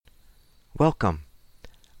Welcome.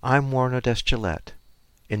 I'm Warren Odess-Gillette,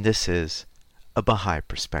 and this is A Bahá'í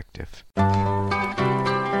Perspective.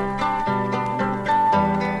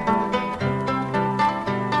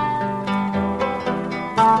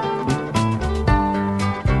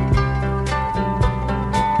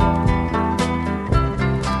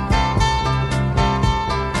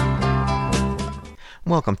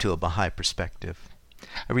 Welcome to A Bahá'í Perspective.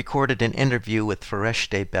 I recorded an interview with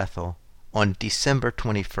Fereshteh Bethel on December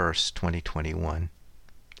 21st, 2021.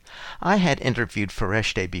 I had interviewed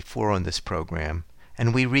Fereshteh before on this program,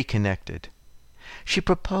 and we reconnected. She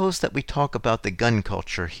proposed that we talk about the gun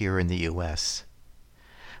culture here in the U.S.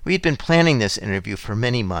 We had been planning this interview for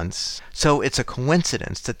many months, so it's a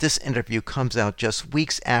coincidence that this interview comes out just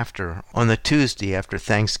weeks after, on the Tuesday after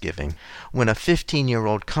Thanksgiving, when a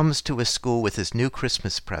 15-year-old comes to his school with his new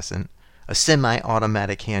Christmas present, a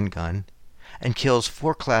semi-automatic handgun, and kills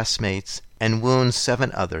 4 classmates and wounds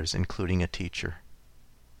 7 others, including a teacher.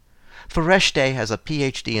 Fereshteh has a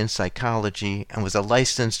Ph.D. in psychology and was a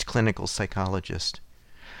licensed clinical psychologist.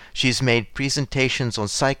 She's made presentations on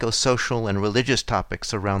psychosocial and religious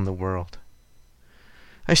topics around the world.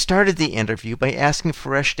 I started the interview by asking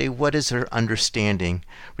Fereshteh what is her understanding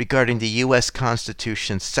regarding the U.S.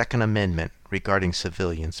 Constitution's Second Amendment regarding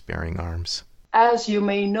civilians bearing arms. As you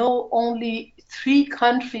may know, only 3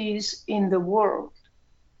 countries in the world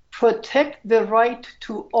protect the right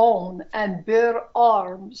to own and bear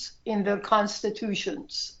arms in their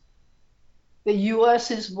constitutions. The US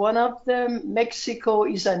is one of them, Mexico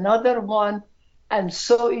is another one, and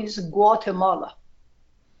so is Guatemala.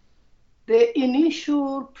 The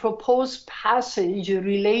initial proposed passage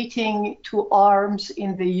relating to arms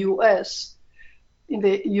in the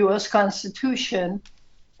US Constitution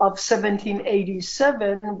of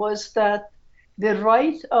 1787 was that the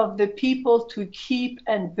right of the people to keep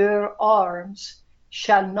and bear arms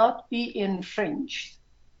shall not be infringed.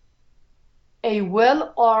 A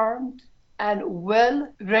well-armed and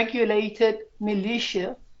well-regulated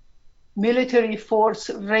military force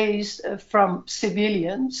raised from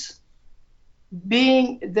civilians,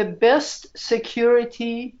 being the best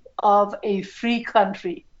security of a free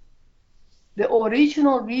country. The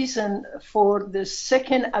original reason for the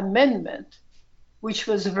Second Amendment, which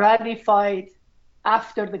was ratified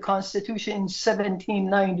after the Constitution in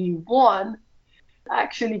 1791,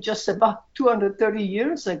 actually just about 230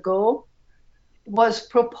 years ago, was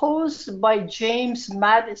proposed by James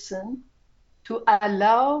Madison to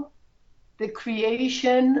allow the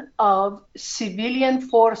creation of civilian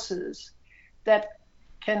forces that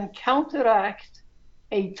can counteract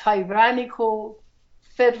a tyrannical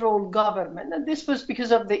federal government. And this was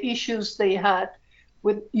because of the issues they had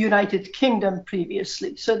with United Kingdom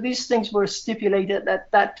previously. So these things were stipulated at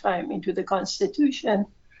that time into the Constitution.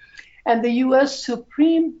 And the US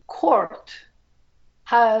Supreme Court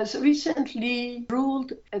has recently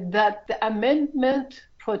ruled that the amendment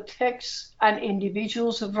protects an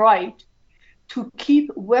individual's right to keep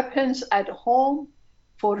weapons at home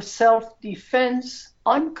for self-defense,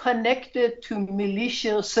 unconnected to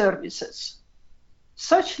militia services.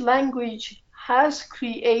 Such language has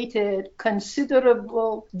created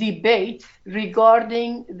considerable debate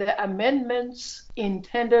regarding the amendment's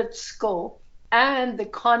intended scope and the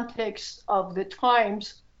context of the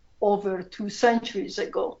times over 2 centuries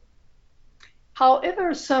ago.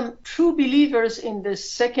 However, some true believers in the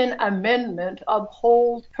Second Amendment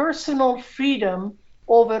uphold personal freedom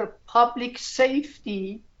over public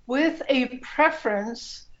safety with a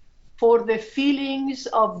preference for the feelings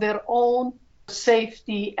of their own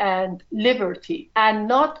safety and liberty, and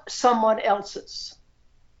not someone else's,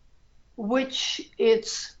 which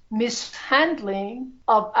its mishandling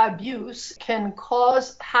of abuse can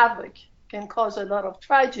cause havoc, can cause a lot of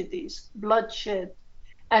tragedies, bloodshed,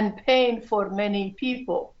 and pain for many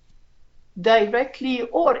people, directly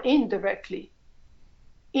or indirectly.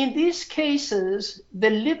 In these cases,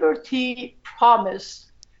 the liberty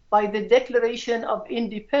promised by the Declaration of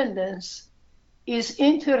Independence is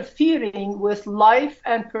interfering with life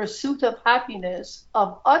and pursuit of happiness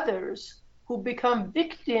of others who become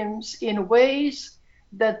victims in ways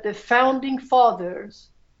that the founding fathers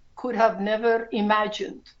could have never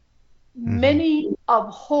imagined. Many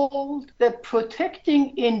uphold that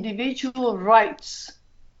protecting individual rights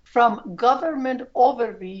from government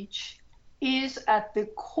overreach is at the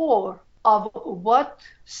core of what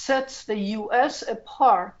sets the US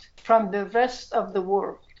apart from the rest of the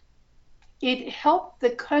world. It helped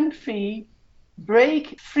the country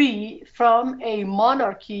break free from a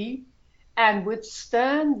monarchy and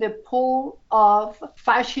withstand the pull of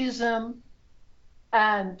fascism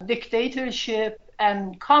and dictatorship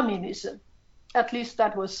and communism. At least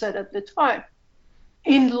that was said at the time.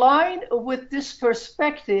 In line with this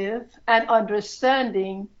perspective and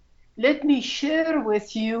understanding, let me share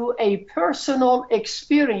with you a personal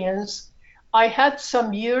experience I had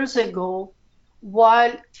some years ago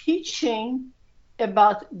while teaching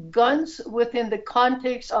about guns within the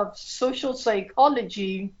context of social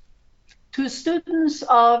psychology to students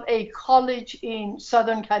of a college in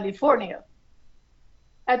Southern California.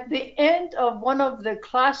 At the end of one of the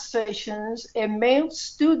class sessions, a male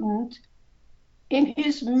student in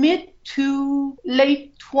his mid to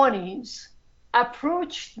late 20s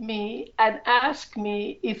approached me and asked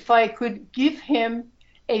me if I could give him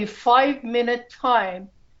a 5-minute time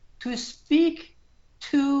to speak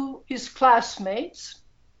to his classmates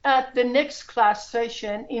at the next class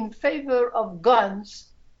session in favor of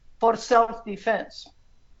guns for self-defense.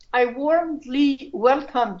 I warmly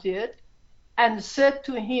welcomed it and said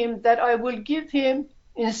to him that I will give him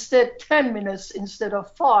instead 10 minutes instead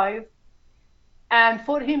of 5, and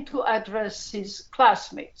for him to address his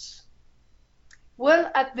classmates.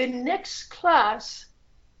 Well, at the next class,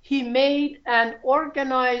 he made an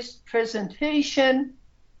organized presentation,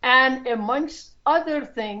 and amongst other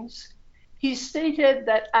things, he stated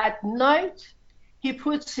that at night he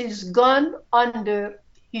puts his gun under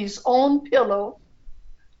his own pillow.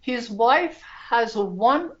 His wife has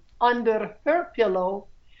one under her pillow,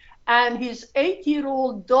 and his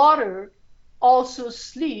 8-year-old daughter also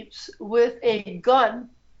sleeps with a gun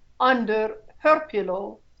under her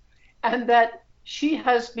pillow, and that she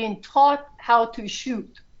has been taught how to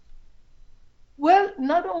shoot. Well,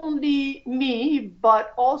 not only me,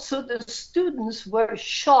 but also the students were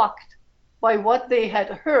shocked by what they had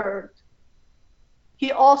heard.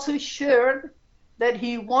 He also shared that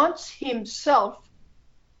he wants himself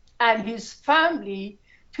and his family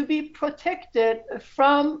to be protected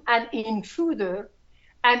from an intruder,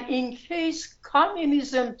 and in case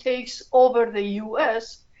communism takes over the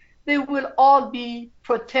US, they will all be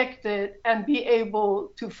protected and be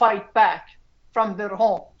able to fight back from their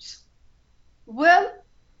homes. Well,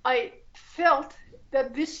 I felt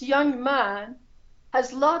that this young man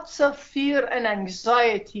has lots of fear and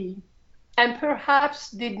anxiety, and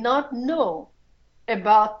perhaps did not know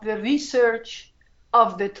about the research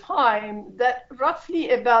of the time that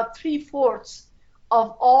roughly about 3/4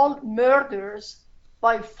 of all murders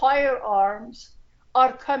by firearms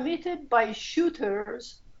are committed by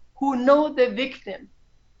shooters who know the victim,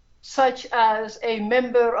 such as a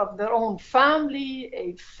member of their own family,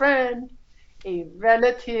 a friend, a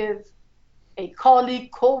relative, a colleague,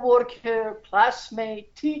 co-worker,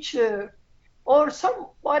 classmate, teacher, or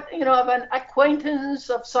somewhat, of an acquaintance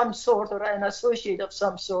of some sort or an associate of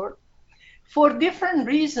some sort, for different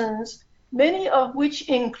reasons, many of which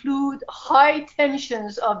include high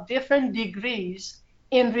tensions of different degrees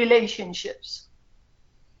in relationships.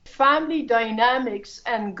 Family dynamics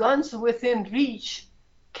and guns within reach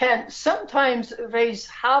can sometimes raise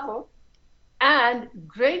havoc and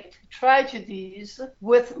great tragedies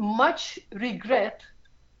with much regret,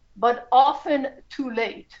 but often too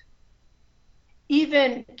late.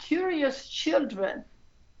 Even curious children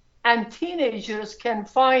and teenagers can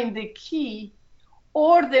find the key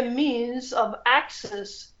or the means of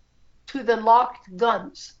access to the locked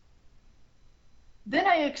guns. Then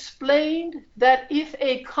I explained that if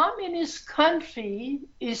a communist country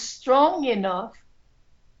is strong enough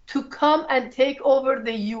to come and take over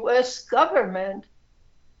the US government,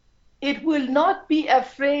 it will not be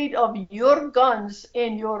afraid of your guns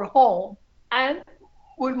in your home and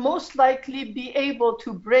will most likely be able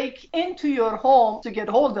to break into your home to get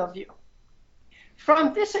hold of you.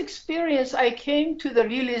 From this experience, I came to the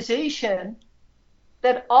realization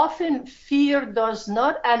that often fear does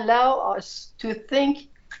not allow us to think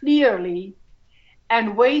clearly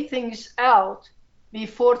and weigh things out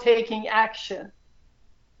before taking action.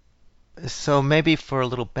 So maybe for a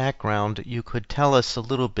little background, you could tell us a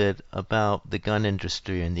little bit about the gun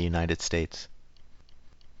industry in the United States.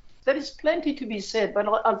 There is plenty to be said, but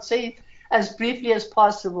I'll say it as briefly as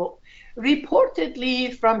possible.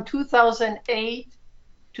 Reportedly, from 2008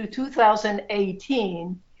 to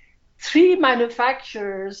 2018, 3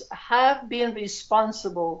 manufacturers have been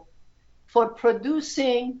responsible for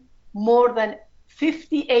producing more than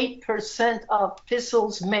 58% of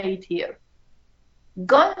pistols made here.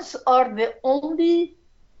 Guns are the only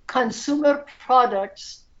consumer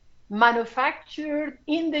products manufactured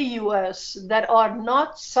in the US that are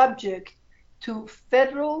not subject to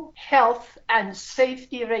federal health and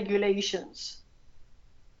safety regulations.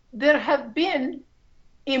 There have been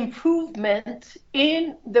improvement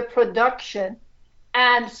in the production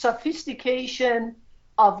and sophistication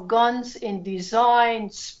of guns in design,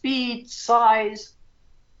 speed, size,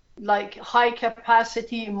 like high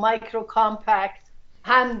capacity, micro compact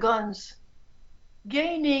handguns,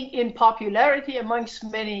 gaining in popularity amongst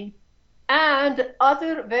many, and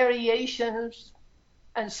other variations,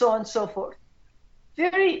 and so on and so forth.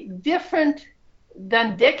 Very different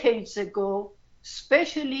than decades ago,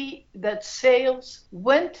 especially that sales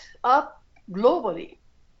went up globally.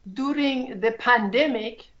 During the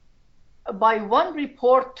pandemic, by one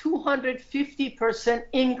report, 250%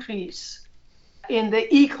 increase in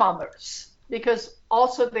the e-commerce, because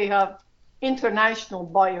also they have international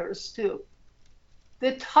buyers too.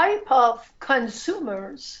 The type of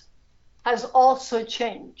consumers has also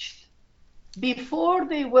changed. Before,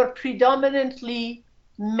 they were predominantly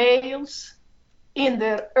males in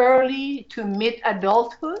their early to mid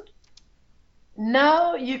adulthood.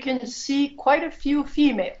 Now you can see quite a few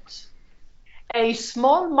females. A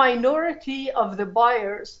small minority of the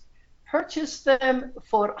buyers purchase them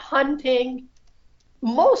for hunting.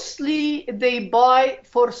 Mostly they buy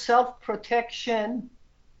for self-protection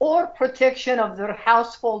or protection of their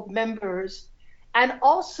household members, and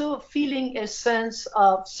also feeling a sense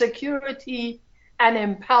of security and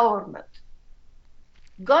empowerment.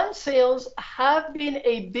 Gun sales have been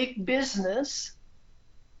a big business,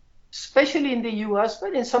 especially in the US,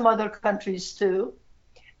 but in some other countries too,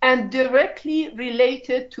 and directly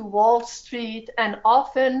related to Wall Street and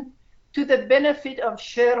often to the benefit of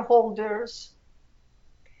shareholders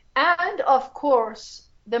and, of course,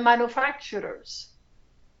 the manufacturers.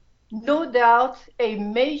 No doubt a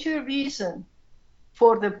major reason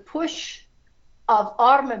for the push of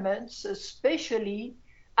armaments, especially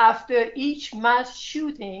after each mass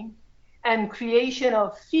shooting and creation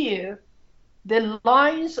of fear, the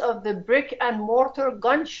lines of the brick and mortar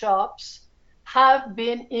gun shops have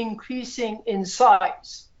been increasing in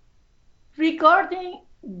size. Regarding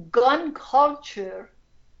gun culture,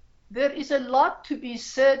 there is a lot to be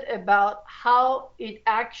said about how it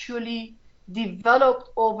actually developed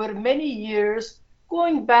over many years,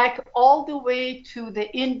 going back all the way to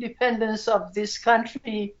the independence of this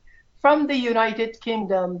country from the United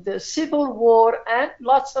Kingdom, the Civil War, and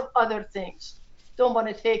lots of other things. Don't want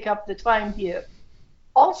to take up the time here.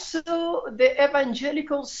 Also, the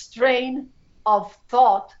evangelical strain of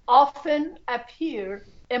thought often appeared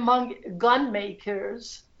among gun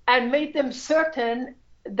makers and made them certain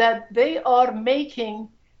that they are making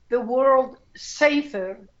the world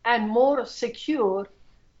safer and more secure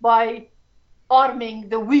by arming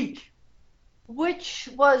the weak, which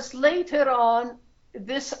was later on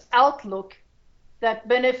this outlook that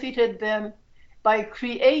benefited them by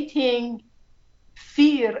creating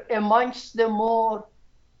fear amongst the more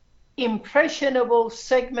impressionable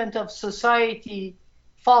segment of society,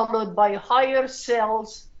 followed by higher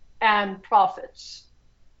sales and profits.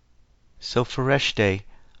 So, Fereshteh,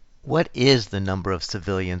 what is the number of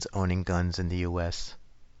civilians owning guns in the U.S.?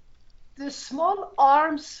 The small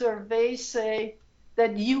arms surveys say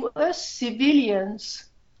that U.S. civilians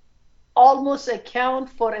almost account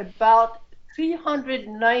for about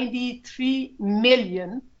 393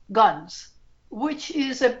 million guns, which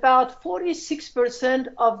is about 46%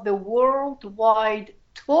 of the worldwide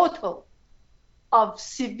total of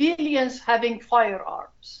civilians having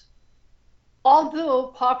firearms.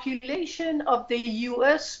 Although population of the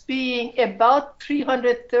US being about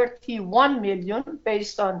 331 million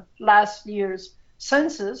based on last year's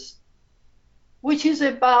census, which is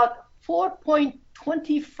about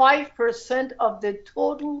 4.25% of the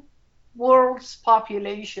total world's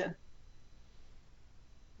population.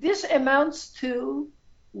 This amounts to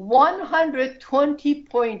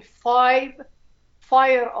 120.5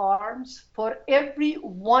 firearms for every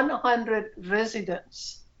 100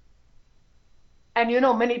 residents. And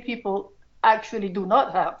many people actually do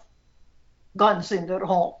not have guns in their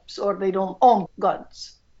homes, or they don't own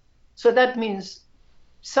guns. So that means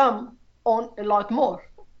some own a lot more.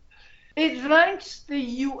 It ranks the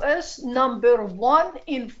US number one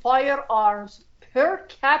in firearms per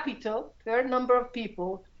capita, per number of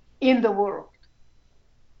people in the world.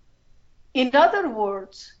 In other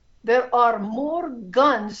words, there are more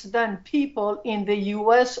guns than people in the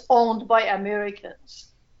US owned by Americans.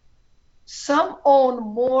 Some own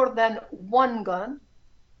more than one gun,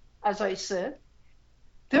 as I said.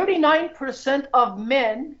 39% of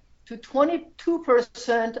men to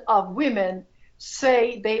 22% of women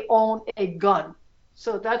say they own a gun.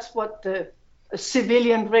 So that's what the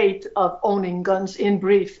civilian rate of owning guns in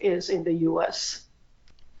brief is in the US.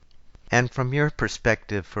 And from your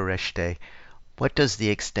perspective, Fereshteh, what does the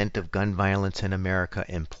extent of gun violence in America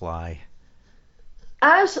imply?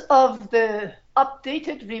 As of the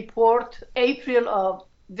updated report, April of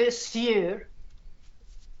this year,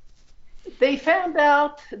 they found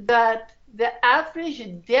out that the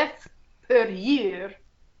average death per year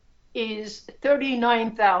is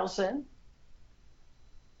 39,000.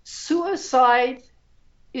 Suicide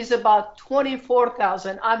is about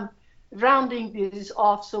 24,000. I'm rounding these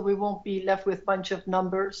off so we won't be left with a bunch of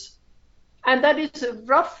numbers. And that is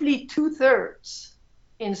roughly 2/3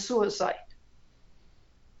 in suicide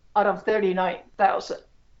out of 39,000.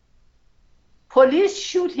 Police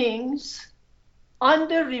shootings,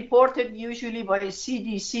 underreported usually by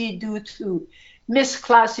CDC due to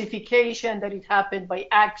misclassification, that it happened by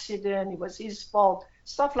accident, it was his fault,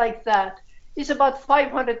 stuff like that, is about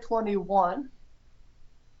 521.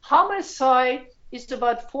 Homicide is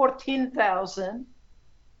about 14,000.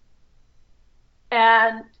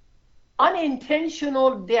 And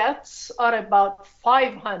unintentional deaths are about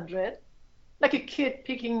 500, like a kid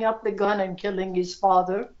picking up the gun and killing his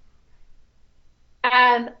father.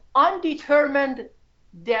 And undetermined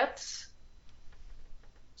deaths,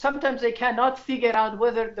 sometimes they cannot figure out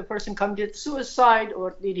whether the person committed suicide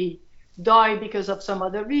or did he die because of some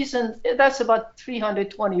other reason. That's about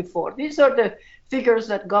 324. These are the figures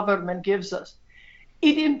that government gives us.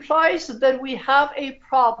 It implies that we have a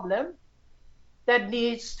problem that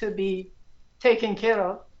needs to be taken care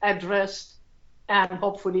of, addressed, and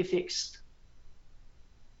hopefully fixed.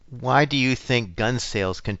 Why do you think gun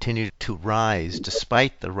sales continue to rise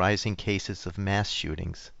despite the rising cases of mass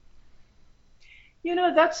shootings? You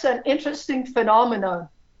know, that's an interesting phenomenon.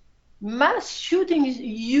 Mass shootings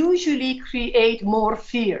usually create more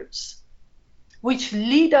fears, which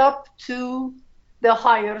lead up to the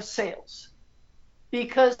higher sales,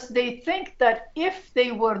 because they think that if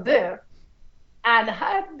they were there and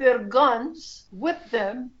had their guns with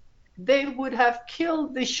them, they would have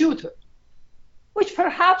killed the shooter, which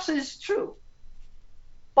perhaps is true,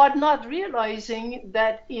 but not realizing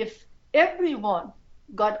that if everyone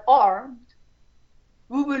got armed,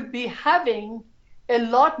 we will be having a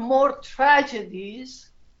lot more tragedies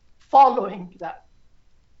following that.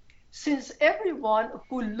 Since everyone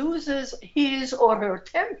who loses his or her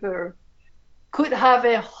temper could have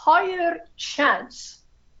a higher chance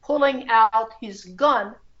pulling out his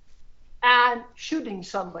gun and shooting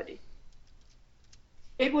somebody,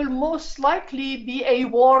 it will most likely be a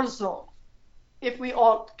war zone if we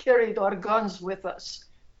all carried our guns with us.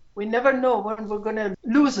 We never know when we're going to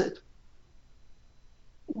lose it.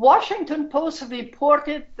 Washington Post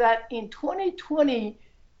reported that in 2020,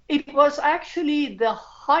 it was actually the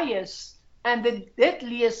highest and the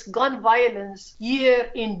deadliest gun violence year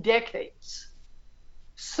in decades.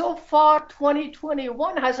 So far,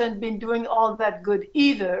 2021 hasn't been doing all that good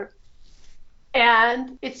either.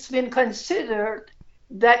 And it's been considered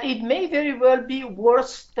that it may very well be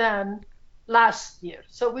worse than last year.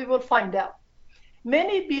 So we will find out.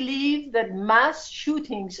 Many believe that mass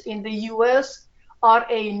shootings in the US are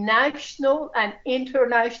a national and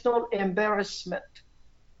international embarrassment.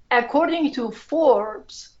 According to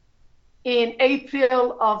Forbes, in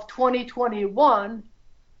April of 2021,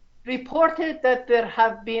 reported that there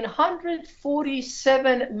have been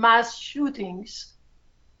 147 mass shootings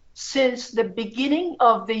since the beginning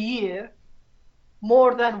of the year,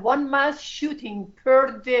 more than one mass shooting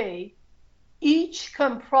per day, each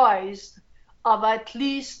comprised of at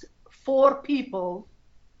least 4 people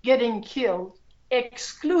getting killed,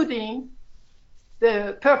 excluding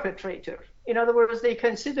the perpetrator. In other words, they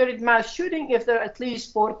consider it mass shooting if there are at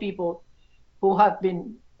least 4 people who have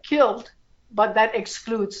been killed, but that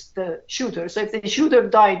excludes the shooter. So if the shooter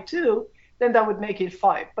died too, then that would make it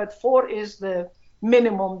 5. But 4 is the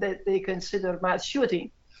minimum that they consider mass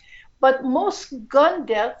shooting. But most gun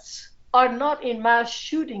deaths are not in mass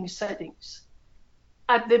shooting settings.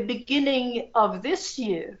 At the beginning of this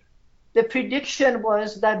year, the prediction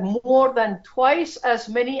was that more than twice as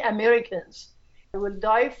many Americans will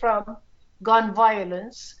die from gun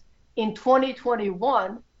violence in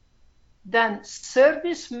 2021 than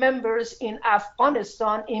service members in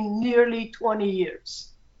Afghanistan in nearly 20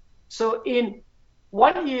 years. So in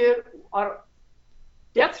 1 year, our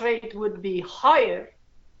death rate would be higher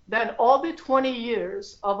than all the 20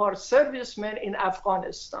 years of our servicemen in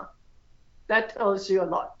Afghanistan. That tells you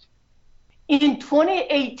a lot. In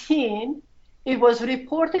 2018, it was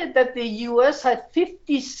reported that the US had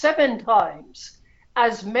 57 times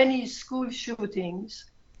as many school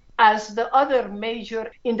shootings as the other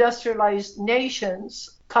major industrialized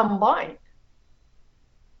nations combined.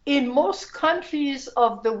 In most countries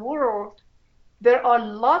of the world, there are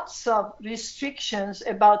lots of restrictions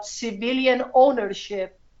about civilian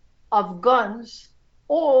ownership of guns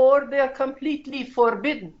or they're completely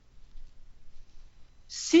forbidden.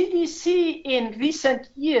 CDC in recent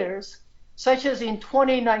years, such as in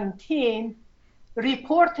 2019,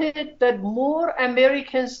 reported that more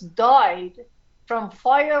Americans died from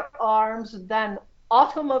firearms than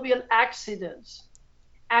automobile accidents.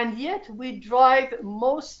 And yet we drive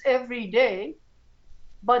most every day,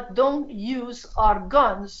 but don't use our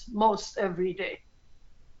guns most every day.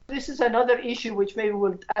 This is another issue which maybe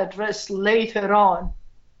we'll address later on,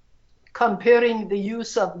 comparing the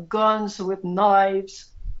use of guns with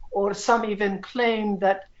knives, or some even claim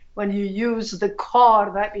that when you use the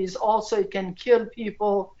car, that is also, it can kill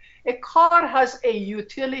people. A car has a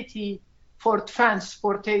utility for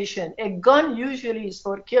transportation. A gun usually is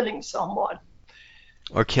for killing someone.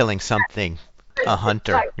 Or killing something, a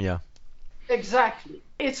hunter, Exactly. yeah. Exactly.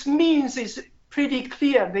 Its means is pretty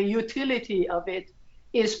clear. The utility of it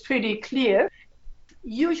is pretty clear.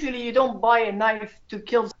 Usually you don't buy a knife to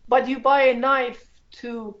kill, but you buy a knife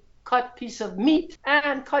to cut piece of meat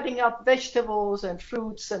and cutting up vegetables and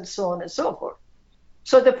fruits and so on and so forth.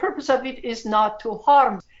 So the purpose of it is not to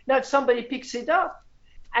harm. Now, if somebody picks it up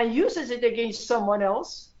and uses it against someone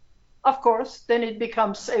else, of course, then it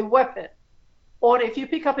becomes a weapon. Or if you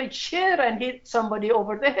pick up a chair and hit somebody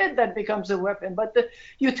over the head, that becomes a weapon. But the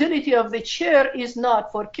utility of the chair is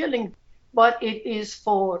not for killing, but it is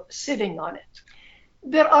for sitting on it.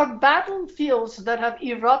 There are battlefields that have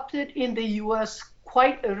erupted in the US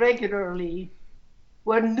quite regularly,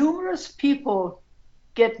 where numerous people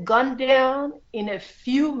get gunned down in a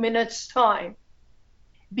few minutes' time,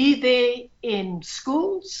 be they in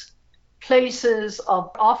schools, places of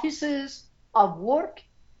offices, of work,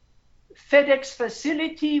 FedEx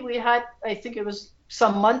facility we had, I think it was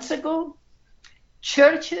some months ago,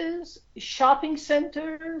 churches, shopping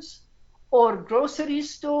centers, or grocery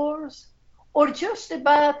stores, or just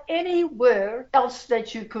about anywhere else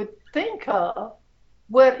that you could think of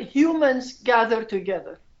where humans gather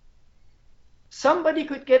together. Somebody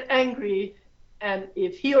could get angry, and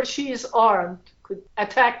if he or she is armed, could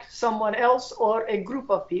attack someone else or a group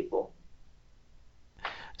of people.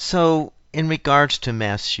 So, in regards to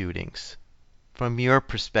mass shootings, from your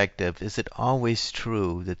perspective, is it always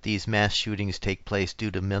true that these mass shootings take place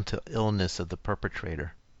due to mental illness of the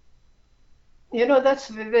perpetrator? You know, that's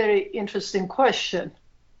a very interesting question.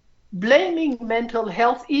 Blaming mental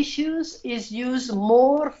health issues is used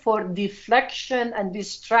more for deflection and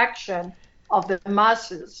distraction of the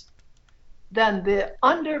masses than the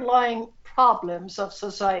underlying problems of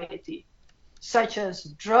society, such as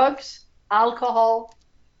drugs, alcohol,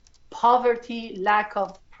 poverty, lack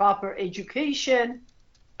of proper education,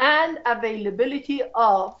 and availability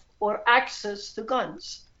of or access to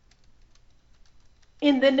guns.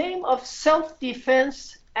 In the name of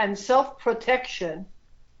self-defense and self-protection,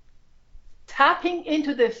 tapping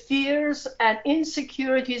into the fears and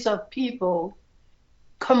insecurities of people,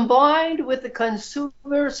 combined with the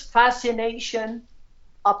consumer's fascination,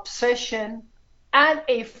 obsession, and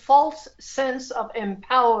a false sense of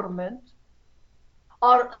empowerment,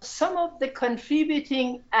 are some of the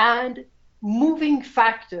contributing and moving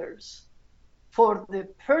factors for the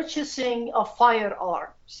purchasing of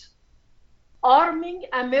firearms. Arming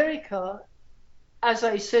America, as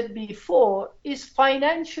I said before, is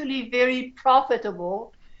financially very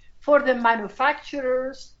profitable for the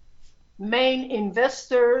manufacturers, main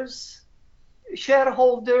investors,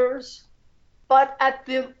 shareholders, but at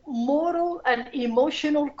the moral and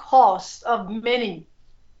emotional cost of many,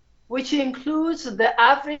 which includes the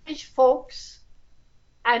average folks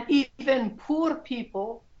and even poor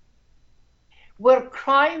people, where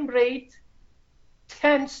crime rate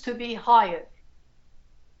tends to be higher.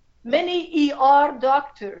 Many ER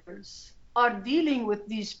doctors are dealing with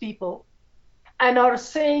these people and are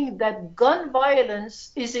saying that gun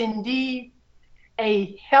violence is indeed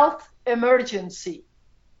a health emergency.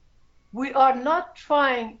 We are not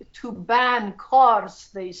trying to ban cars,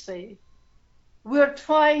 they say. We're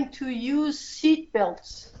trying to use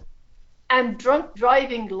seatbelts and drunk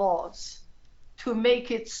driving laws to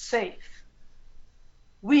make it safe.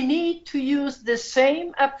 We need to use the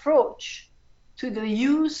same approach to the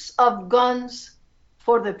use of guns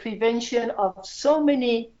for the prevention of so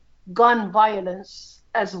many gun violence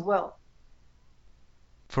as well.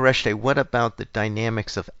 Fereshteh, what about the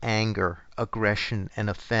dynamics of anger, aggression, and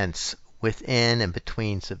offense within and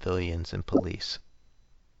between civilians and police?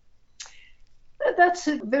 That's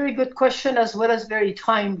a very good question, as well as very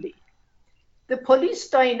timely. The police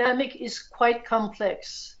dynamic is quite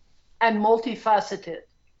complex and multifaceted,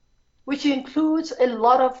 which includes a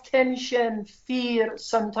lot of tension, fear,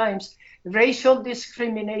 sometimes racial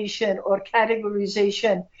discrimination or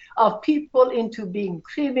categorization of people into being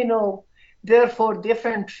criminal, therefore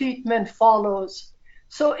different treatment follows.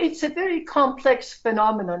 So it's a very complex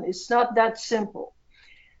phenomenon. It's not that simple.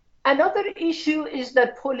 Another issue is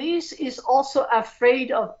that police is also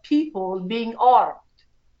afraid of people being armed.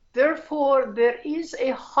 Therefore, there is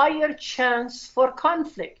a higher chance for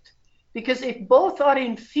conflict, because if both are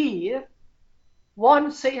in fear,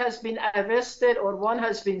 one, say, has been arrested or one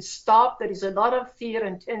has been stopped, there is a lot of fear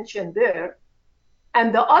and tension there.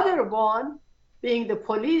 And the other one, being the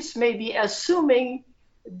police, may be assuming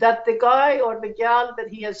that the guy or the gal that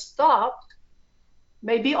he has stopped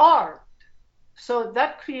may be armed. So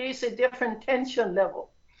that creates a different tension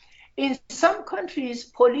level. In some countries,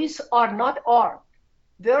 police are not armed.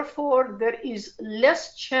 Therefore, there is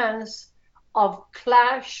less chance of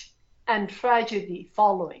clash and tragedy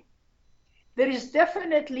following. There is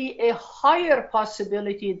definitely a higher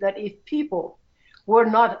possibility that if people were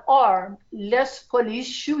not armed, less police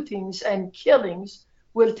shootings and killings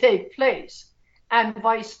will take place, and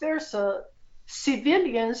vice versa,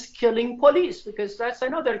 civilians killing police, because that's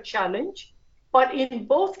another challenge. But in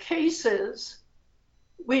both cases,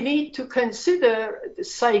 we need to consider the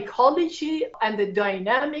psychology and the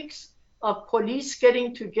dynamics of police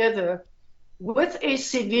getting together with a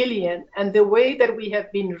civilian and the way that we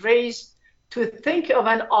have been raised to think of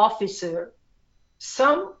an officer.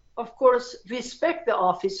 Some, of course, respect the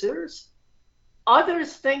officers.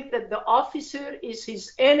 Others think that the officer is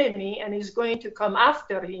his enemy and is going to come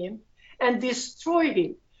after him and destroy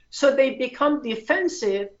him. So they become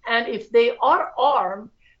defensive, and if they are armed,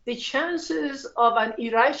 the chances of an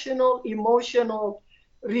irrational emotional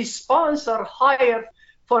response are higher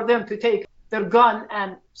for them to take their gun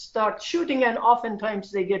and start shooting, and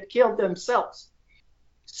oftentimes they get killed themselves.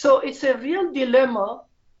 So it's a real dilemma,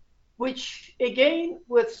 which again,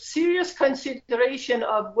 with serious consideration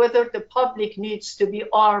of whether the public needs to be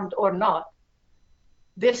armed or not,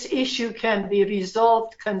 this issue can be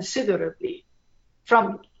resolved considerably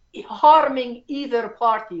from harming either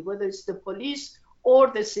party, whether it's the police or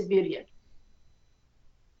the civilian.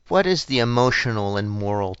 What is the emotional and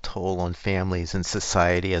moral toll on families and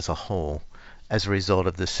society as a whole as a result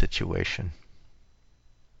of this situation?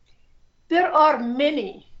 There are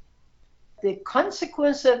many. The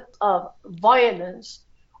consequences of violence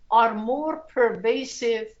are more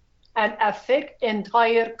pervasive and affect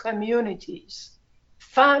entire communities,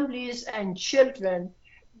 families, and children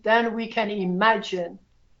than we can imagine,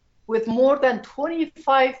 with more than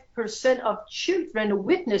 25% of children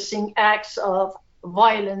witnessing acts of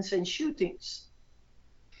violence and shootings.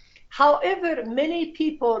 However, many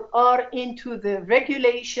people are into the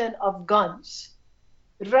regulation of guns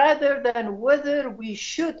rather than whether we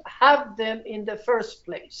should have them in the first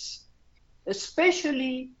place,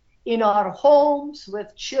 especially in our homes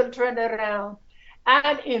with children around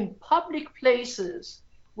and in public places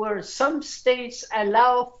where some states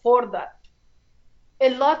allow for that.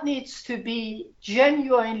 A lot needs to be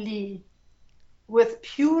genuinely with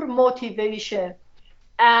pure motivation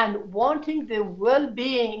and wanting the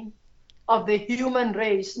well-being of the human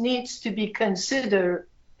race needs to be considered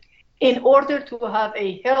in order to have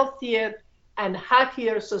a healthier and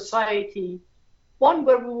happier society, one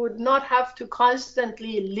where we would not have to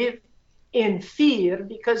constantly live in fear,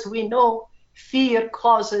 because we know fear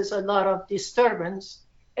causes a lot of disturbance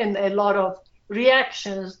and a lot of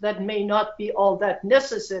reactions that may not be all that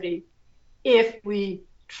necessary if we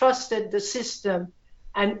trusted the system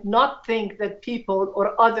and not think that people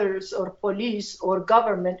or others or police or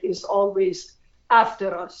government is always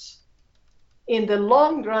after us. In the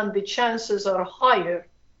long run, the chances are higher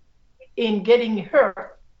in getting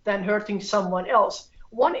hurt than hurting someone else.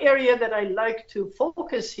 One area that I like to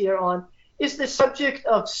focus here on is the subject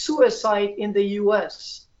of suicide in the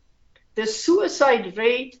US. The suicide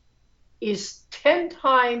rate is 10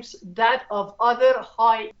 times that of other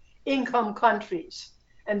high-income countries.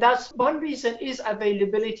 And that's one reason is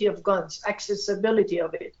availability of guns, accessibility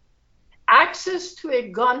of it. Access to a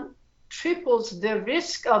gun triples the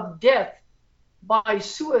risk of death by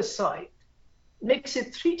suicide, makes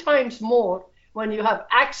it 3 times more when you have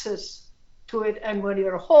access to it. And when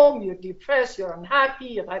you're home, you're depressed, you're unhappy,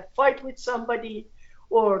 you've had a fight with somebody,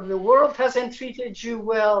 or the world hasn't treated you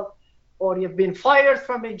well, or you've been fired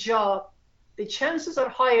from a job, the chances are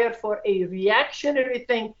higher for a reactionary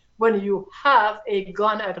thing when you have a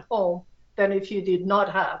gun at home than if you did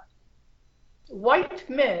not have. White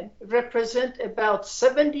men represent about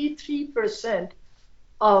 73%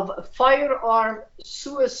 of firearm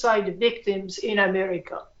suicide victims in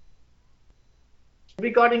America.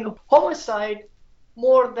 Regarding homicide,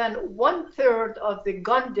 more than 1/3 of the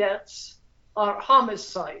gun deaths are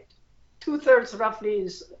homicide. 2/3 roughly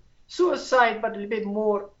is suicide, but a little bit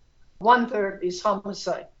more, 1/3 is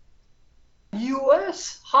homicide.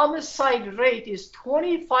 US homicide rate is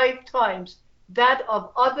 25 times that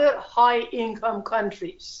of other high-income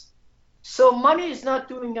countries. So money is not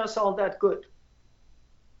doing us all that good,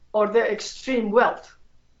 or the extreme wealth.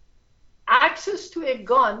 Access to a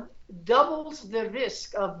gun doubles the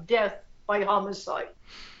risk of death by homicide.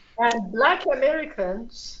 And Black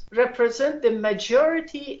Americans represent the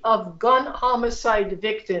majority of gun homicide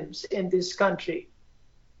victims in this country.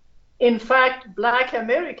 In fact, Black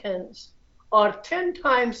Americans are 10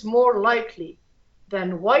 times more likely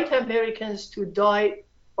than white Americans to die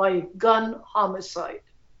by gun homicide.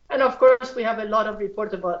 And of course, we have a lot of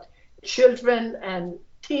reports about children and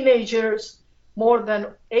teenagers. More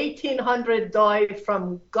than 1,800 die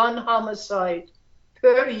from gun homicide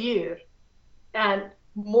per year, and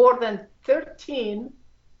more than 13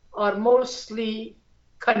 are mostly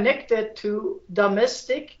connected to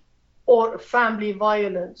domestic or family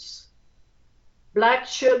violence. Black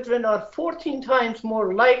children are 14 times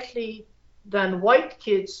more likely than white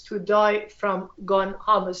kids to die from gun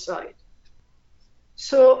homicide.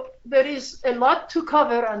 So there is a lot to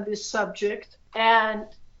cover on this subject, and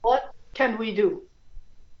what can we do?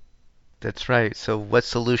 That's right. So what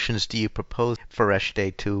solutions do you propose,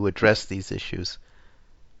 Fereshteh, to address these issues?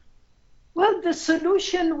 Well, the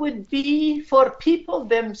solution would be for people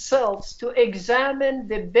themselves to examine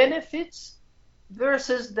the benefits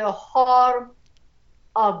versus the harm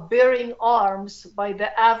of bearing arms by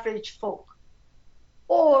the average folk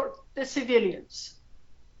or the civilians.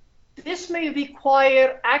 This may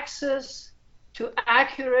require access to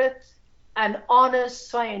accurate and honest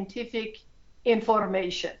scientific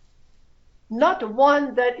information, not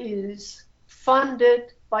one that is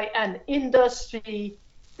funded by an industry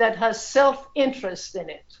that has self-interest in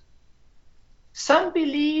it. Some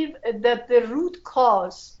believe that the root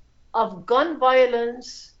cause of gun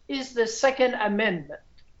violence is the Second Amendment,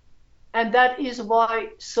 and that is why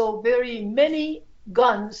so very many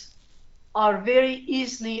guns are very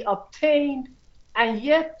easily obtained, and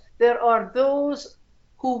yet there are those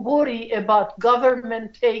who worry about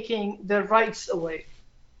government taking their rights away.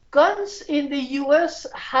 Guns in the US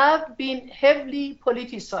have been heavily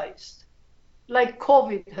politicized, like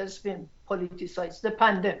COVID has been politicized, the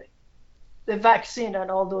pandemic, the vaccine,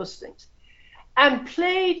 and all those things, and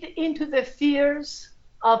played into the fears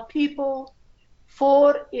of people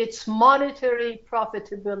for its monetary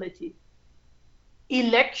profitability.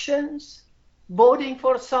 Elections, voting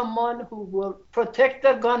for someone who will protect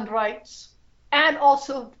their gun rights, and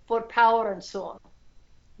also for power and so on.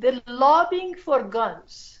 The lobbying for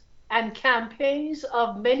guns and campaigns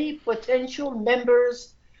of many potential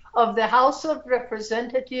members of the House of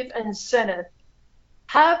Representatives and Senate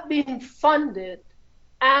have been funded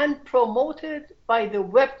and promoted by the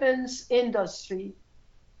weapons industry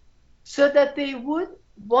so that they would,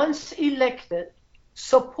 once elected,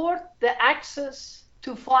 support the access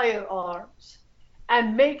to firearms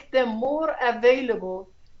and make them more available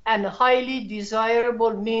and highly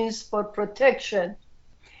desirable means for protection,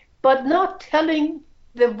 but not telling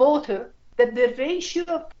the voter that the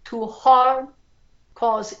ratio to harm,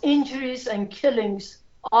 cause injuries and killings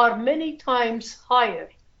are many times higher,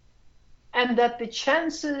 and that the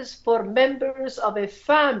chances for members of a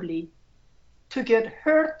family to get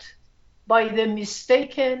hurt by the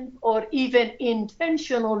mistaken or even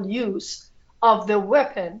intentional use of the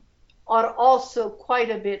weapon are also quite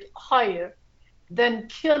a bit higher than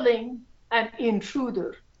killing an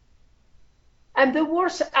intruder. And the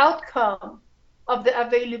worst outcome of the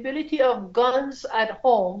availability of guns at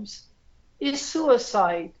homes is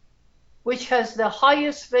suicide, which has the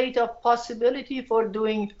highest rate of possibility for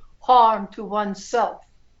doing harm to oneself.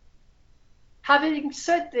 Having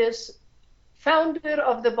said this, founder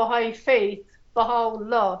of the Bahá'í faith,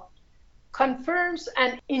 Baha'u'llah, confirms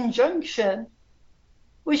an injunction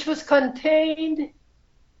which was contained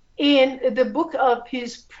in the book of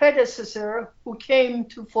his predecessor who came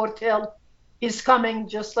to foretell his coming,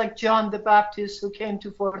 just like John the Baptist who came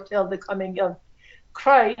to foretell the coming of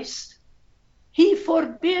Christ. He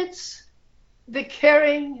forbids the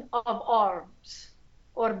carrying of arms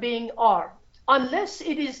or being armed unless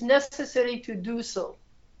it is necessary to do so.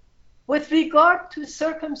 With regard to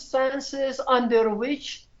circumstances under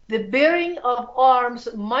which the bearing of arms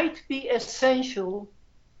might be essential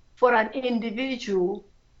for an individual,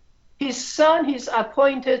 his son, his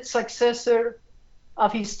appointed successor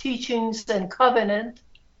of his teachings and covenant,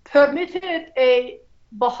 permitted a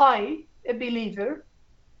Bahá'í, a believer,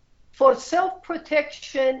 for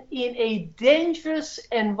self-protection in a dangerous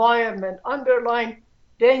environment, underlying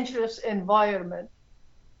dangerous environment.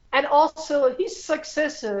 And also his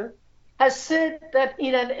successor has said that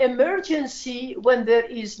in an emergency, when there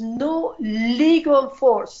is no legal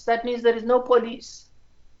force, that means there is no police,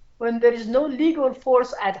 when there is no legal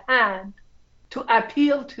force at hand to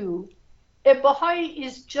appeal to, a Baha'i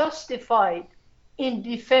is justified in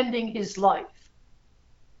defending his life.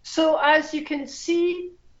 So as you can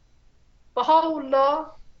see,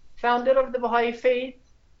 Baha'u'llah, founder of the Baha'i faith,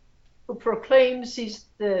 who proclaims he's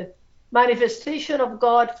the manifestation of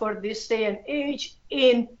God for this day and age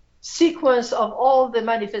in sequence of all the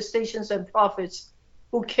manifestations and prophets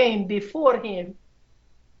who came before him,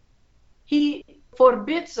 he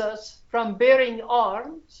forbids us from bearing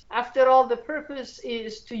arms. After all, the purpose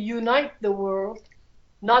is to unite the world,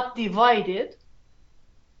 not divide it.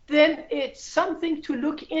 Then it's something to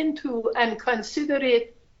look into and consider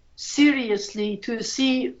it seriously to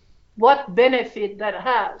see what benefit that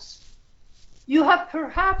has. You have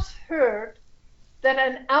perhaps heard that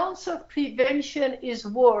an ounce of prevention is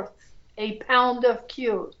worth a pound of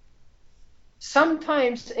cure,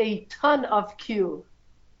 sometimes a ton of cure,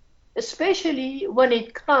 especially when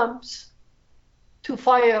it comes to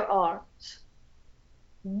firearms.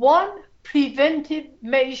 One preventive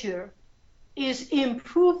measure is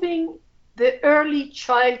improving the early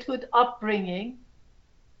childhood upbringing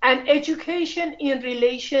and education in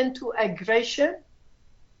relation to aggression,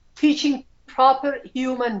 teaching proper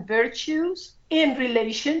human virtues in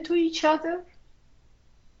relation to each other,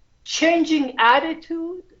 changing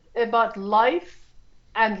attitude about life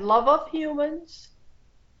and love of humans,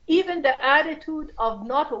 even the attitude of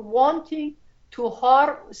not wanting to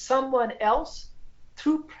harm someone else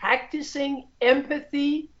through practicing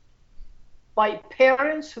empathy by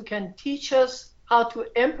parents who can teach us how to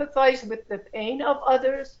empathize with the pain of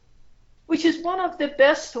others, which is one of the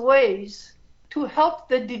best ways to help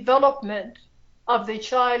the development of the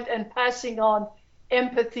child and passing on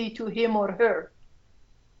empathy to him or her.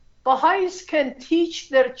 Baha'is can teach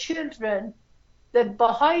their children that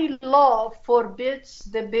Baha'i law forbids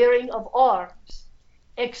the bearing of arms,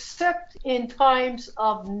 except in times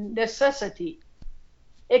of necessity,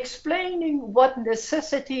 explaining what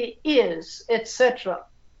necessity is, etc.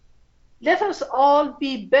 Let us all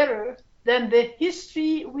be better than the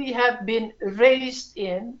history we have been raised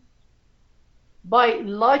in by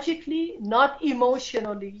logically, not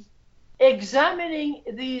emotionally, examining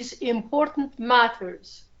these important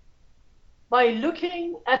matters, by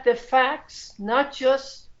looking at the facts, not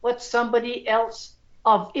just what somebody else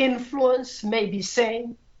of influence may be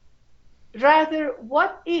saying, rather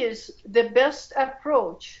what is the best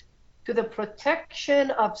approach to the protection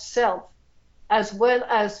of self as well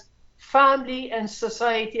as family and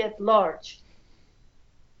society at large.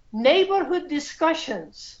 Neighborhood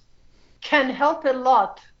discussions can help a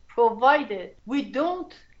lot, provided we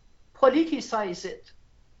don't politicize it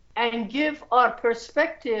and give our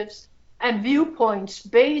perspectives and viewpoints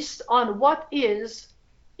based on what is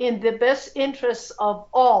in the best interests of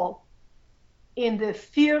all. In the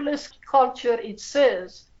fearless culture, it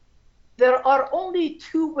says, there are only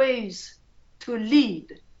two ways to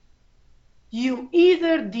lead. You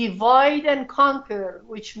either divide and conquer,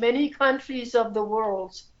 which many countries of the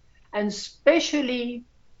world, and especially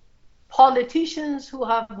politicians who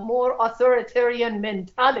have more authoritarian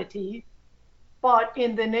mentality, but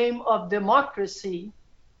in the name of democracy,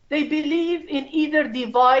 they believe in either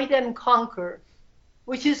divide and conquer,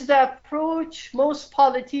 which is the approach most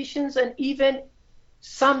politicians and even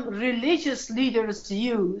some religious leaders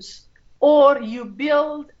use, or you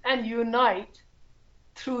build and unite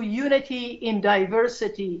through unity in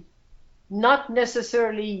diversity, not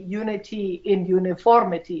necessarily unity in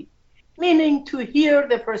uniformity, meaning to hear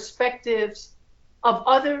the perspectives of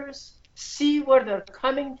others, see where they're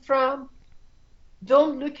coming from,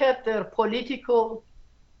 don't look at their political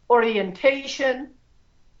orientation,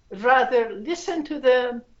 rather listen to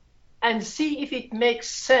them and see if it makes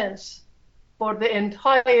sense for the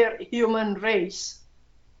entire human race,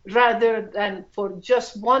 rather than for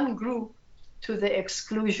just one group to the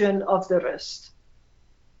exclusion of the rest.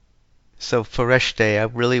 So, Fereshteh, I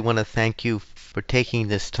really want to thank you for taking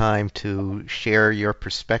this time to share your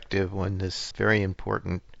perspective on this very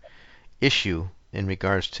important issue in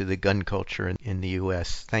regards to the gun culture in the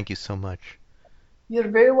U.S. Thank you so much. You're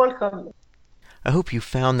very welcome. I hope you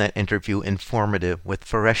found that interview informative with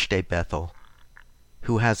Fereshteh Bethel,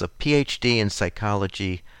 who has a PhD in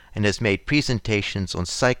psychology and has made presentations on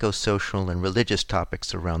psychosocial and religious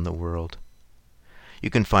topics around the world. You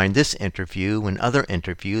can find this interview and other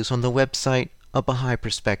interviews on the website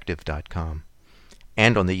abahaiperspective.com.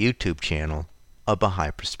 and on the YouTube channel, A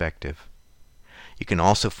Baha'i Perspective. You can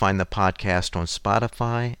also find the podcast on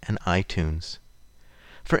Spotify and iTunes.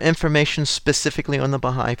 For information specifically on the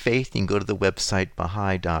Baha'i Faith, you can go to the website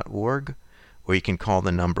baha'i.org, or you can call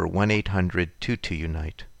the number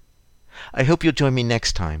 1-800-22-UNITE. I hope you'll join me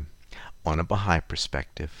next time on A Baha'i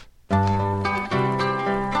Perspective.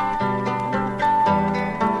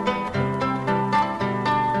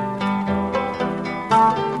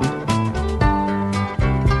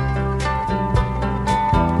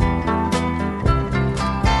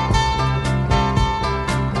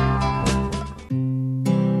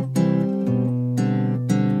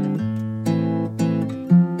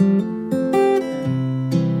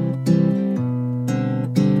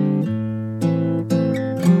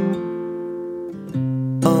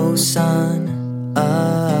 Son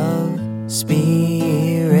of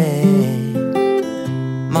Spirit,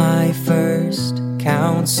 my first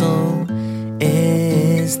counsel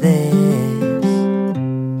is this: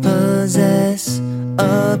 possess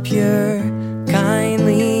a pure,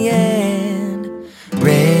 kindly, and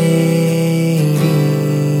radiant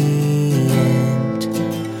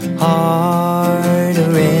heart,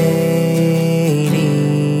 radiant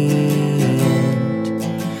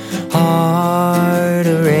heart,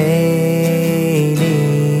 radiant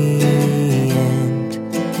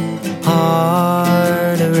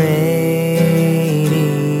heart, radiant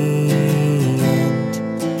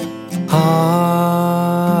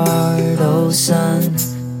heart, O Son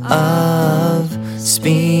of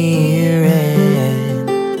Spirit.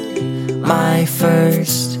 My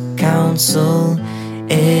first counsel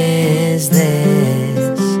is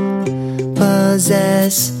this: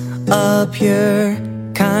 possess a pure,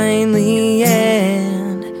 kindly,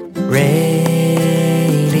 and radiant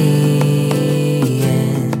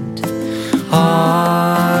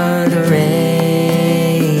heart,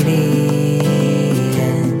 radiant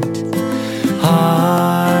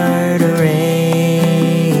heart, radiant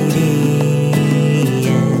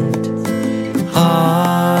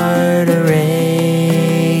heart, radiant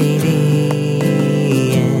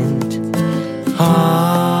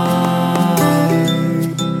heart.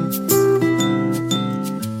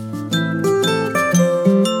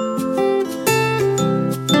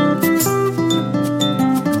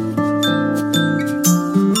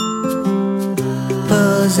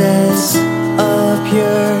 Possess a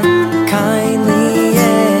pure, kindly,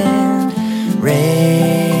 and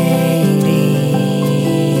radiant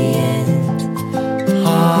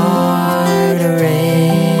heart,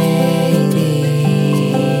 radiant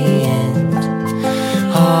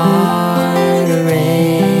heart,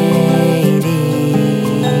 radiant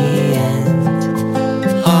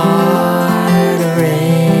heart,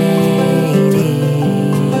 radiant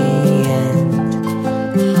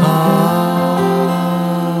heart.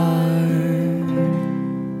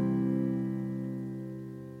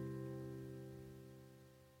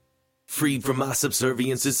 Freed from my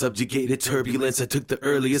subservience and subjugated turbulence, I took the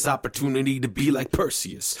earliest opportunity to be like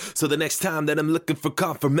Perseus. So the next time that I'm looking for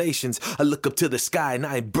confirmations, I look up to the sky and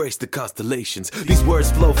I embrace the constellations. These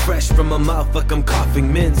words flow fresh from my mouth like I'm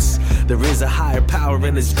coughing mints. There is a higher power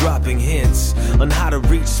and it's dropping hints on how to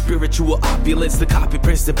reach spiritual opulence. The copy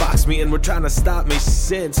prints that box me and were trying to stop me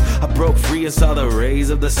since I broke free and saw the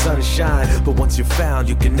rays of the sunshine. But once you're found,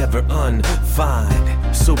 you can never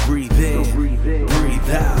unfind. So breathe in,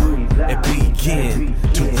 breathe out, and begin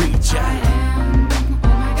to reach out.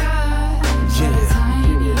 Yeah.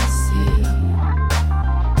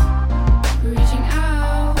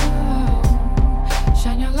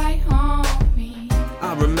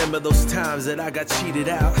 I remember those times that I got cheated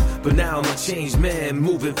out, but now I'm a changed man,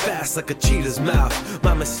 moving fast like a cheetah's mouth.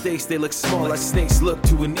 My mistakes, they look small like snakes look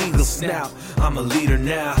to an eagle's snout. I'm a leader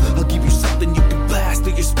now, I'll give you something you can blast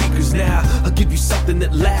through your speakers now. I'll give you something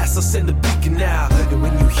that lasts, I'll send a beacon now. And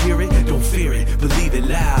when you hear it, don't fear it, believe it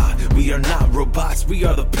loud. We are not robots, we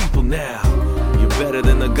are the people now. You're better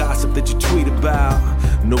than the gossip that you tweet about.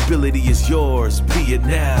 Nobility is yours, be it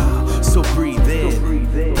now. So breathe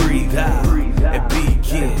in, breathe out, and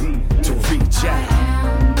begin to reach out.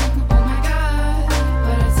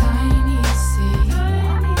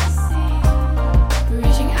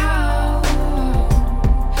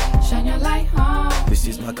 This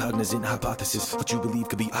is my cognizant hypothesis. What you believe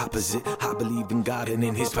could be opposite. I believe in God and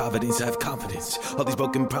in His providence. I have confidence. All these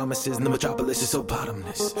broken promises in the metropolis is so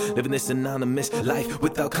bottomless. Living this anonymous life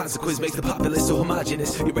without consequence makes the populace so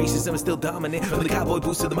homogenous. Your racism is still dominant. From the cowboy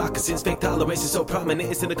boots to the moccasins, fake tolerance is so prominent.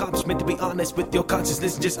 It's an accomplishment to be honest with your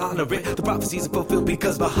consciousness and just honor it. The prophecies are fulfilled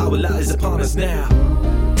because Baha'u'llah is upon us now.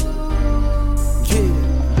 Yeah.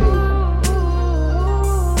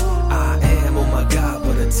 I am, oh my God,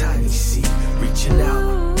 but a tiny seed reaching out.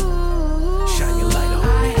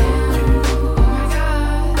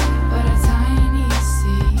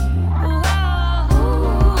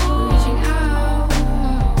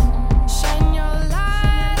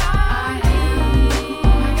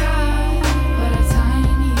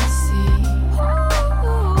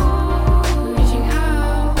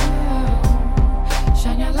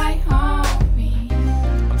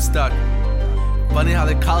 stuck. Funny how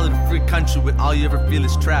they call it a free country when all you ever feel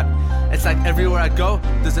is trapped. It's like everywhere I go,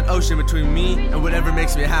 there's an ocean between me and whatever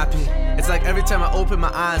makes me happy. It's like every time I open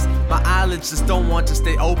my eyes, my eyelids just don't want to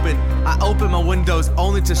stay open. I open my windows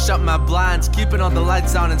only to shut my blinds, keeping all the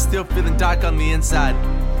lights on and still feeling dark on the inside.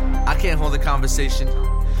 I can't hold a conversation.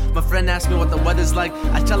 My friend asks me what the weather's like.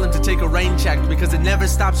 I tell him to take a rain check because it never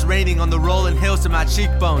stops raining on the rolling hills to my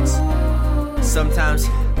cheekbones. Sometimes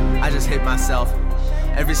I just hate myself.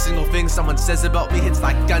 Every single thing someone says about me hits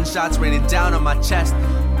like gunshots raining down on my chest.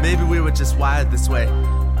 Maybe we were just wired this way.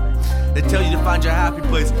 They tell you to find your happy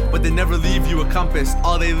place, but they never leave you a compass.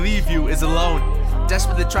 All they leave you is alone,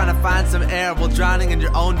 desperately trying to find some air while drowning in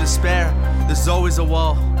your own despair. There's always a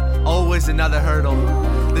wall, always another hurdle.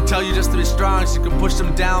 They tell you just to be strong so you can push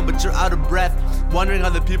them down, but you're out of breath, wondering how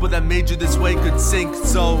the people that made you this way could sink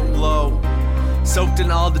so low. Soaked in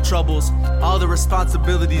all the troubles, all the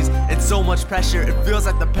responsibilities, and so much pressure. It feels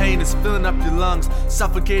like the pain is filling up your lungs,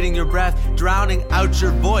 suffocating your breath, drowning out your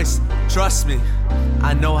voice. Trust me,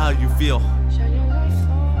 I know how you feel.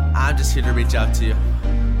 I'm just here to reach out to you.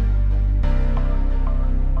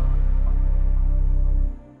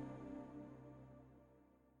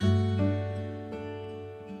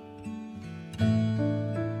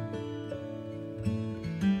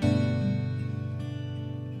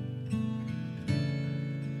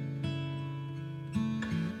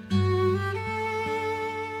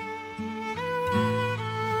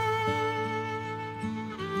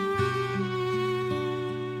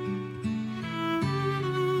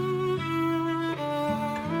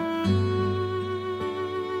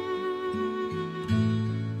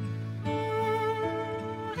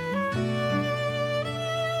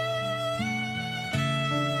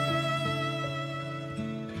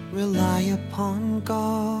 Rely upon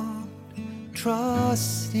God,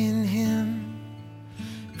 trust in Him,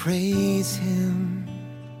 praise Him,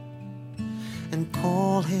 and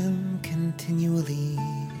call Him continually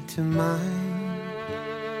to mind.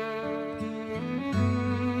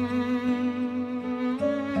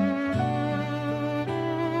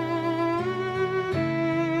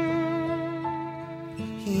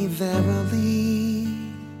 He verily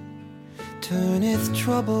turneth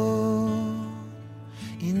trouble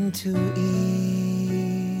into ease,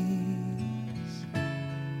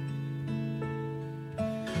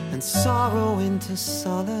 and sorrow into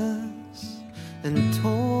solace, and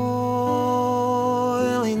toil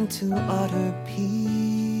into utter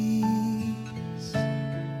peace.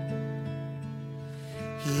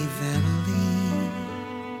 He verily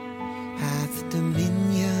hath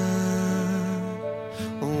dominion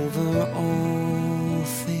over all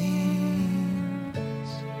things.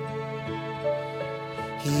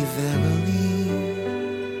 He verily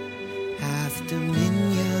hath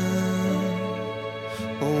dominion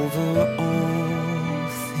over all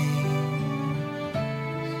things.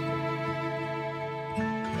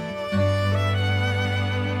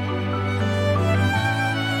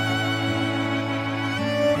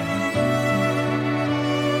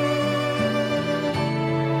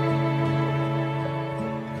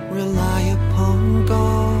 Rely upon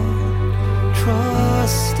God,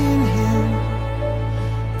 trust in Him,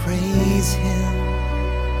 praise Him,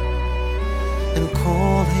 and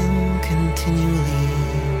call Him continually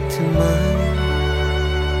to mind.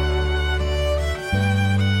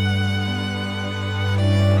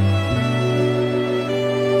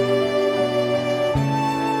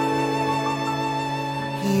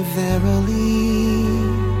 He verily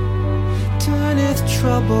turneth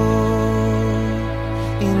trouble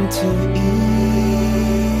into ease,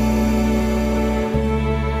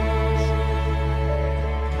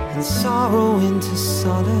 and sorrow into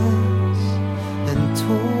solace, and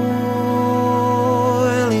toil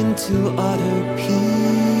into utter peace.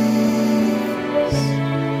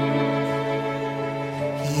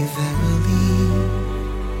 He verily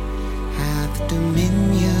hath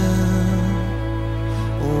dominion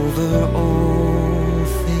over all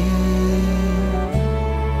things.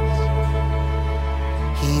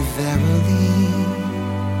 He verily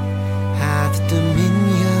hath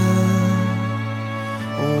dominion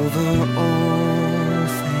over all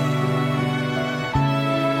things.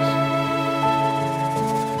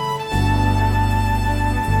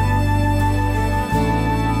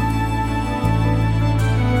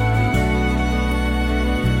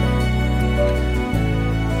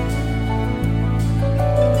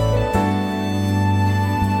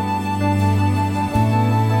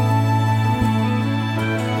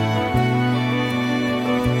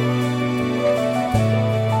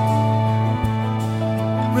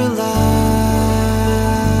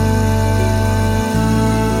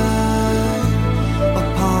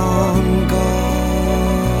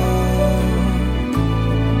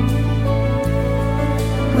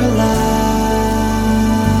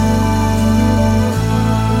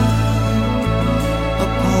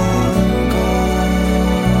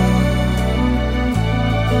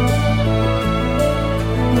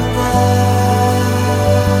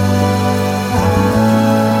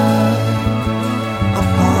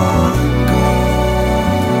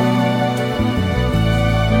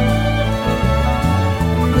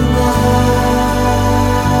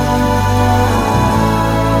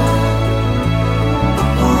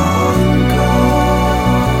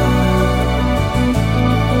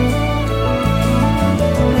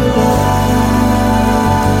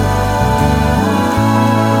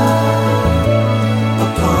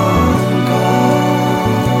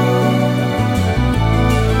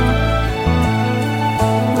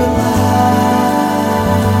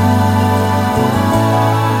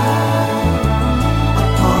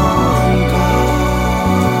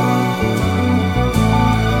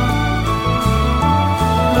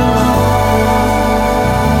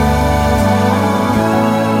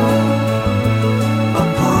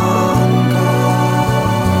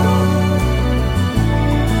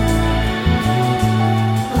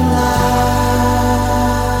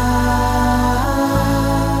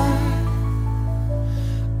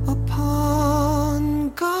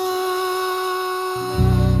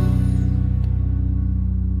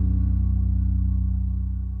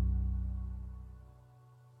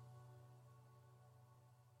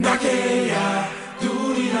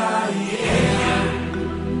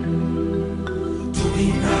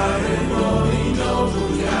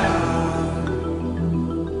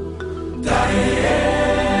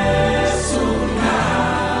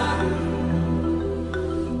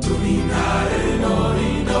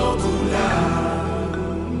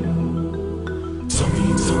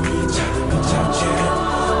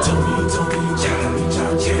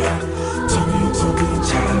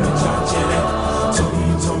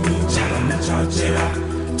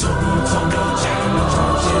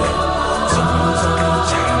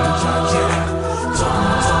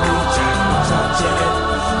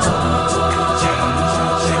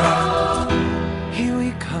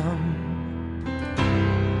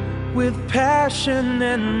 passion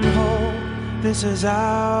and hope. This is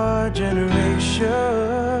our generation.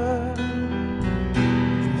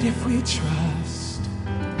 And if we trust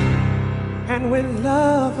and with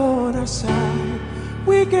love on our side,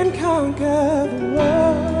 we can conquer the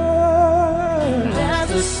world. As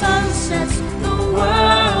the sun sets, the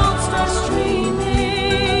world starts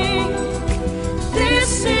dreaming.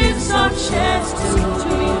 This is our chance to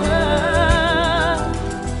be heard.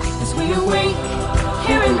 As we awake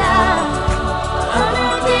here and now, a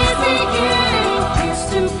new day's beginning. Peace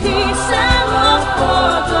and peace and love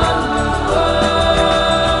for the new world.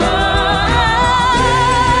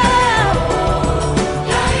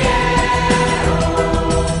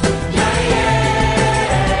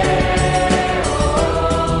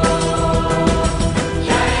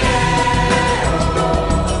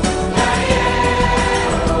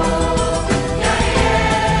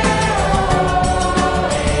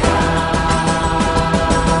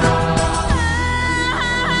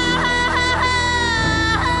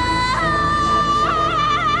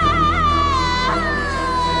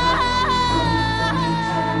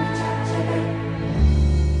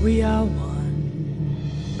 We are one,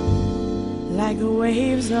 like the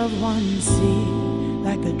waves of one sea,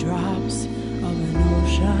 like the drops of an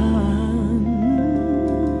ocean.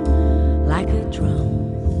 Like a drum,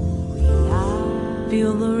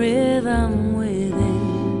 feel the rhythm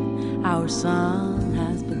within. Our song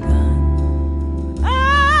has begun.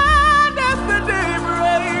 And as the day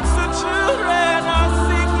breaks, the children are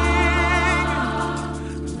singing.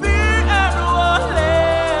 Fear and war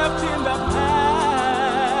left in the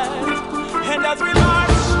past. And as we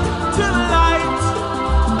march to the light,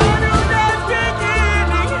 a new day's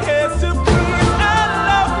beginning. Here's to peace and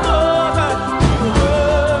love for the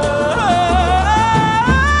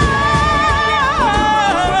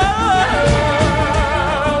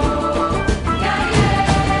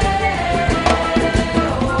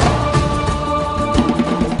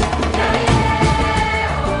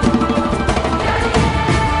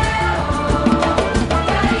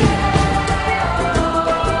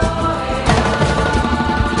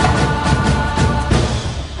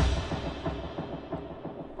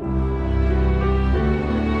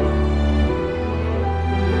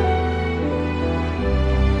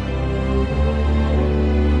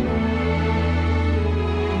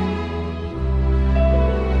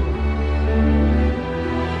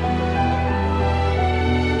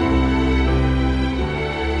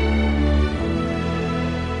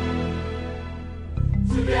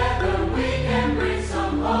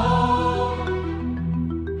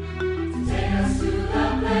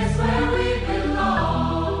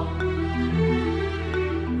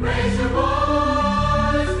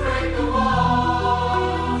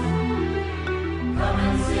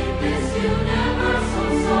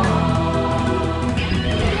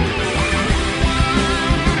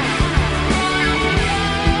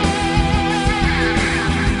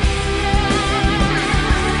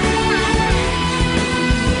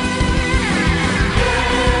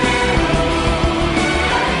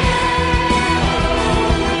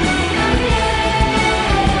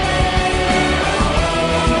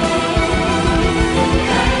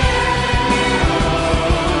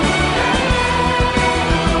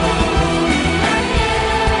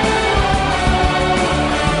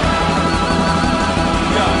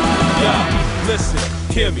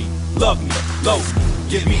Hear me, love me, love me,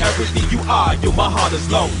 give me everything you are, yo, my heart is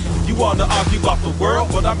lonely. You wanna argue about the world,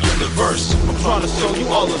 but I'm universe. I'm trying to show you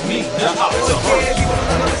all of me, that out to hurt.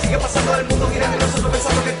 Sigue pasando el mundo girando y nosotros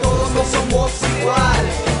pensando que todos no somos igual.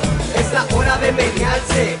 Es la hora de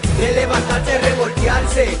menearse, de levantarse,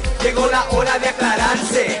 revoltearse. Llegó la hora de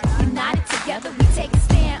aclararse.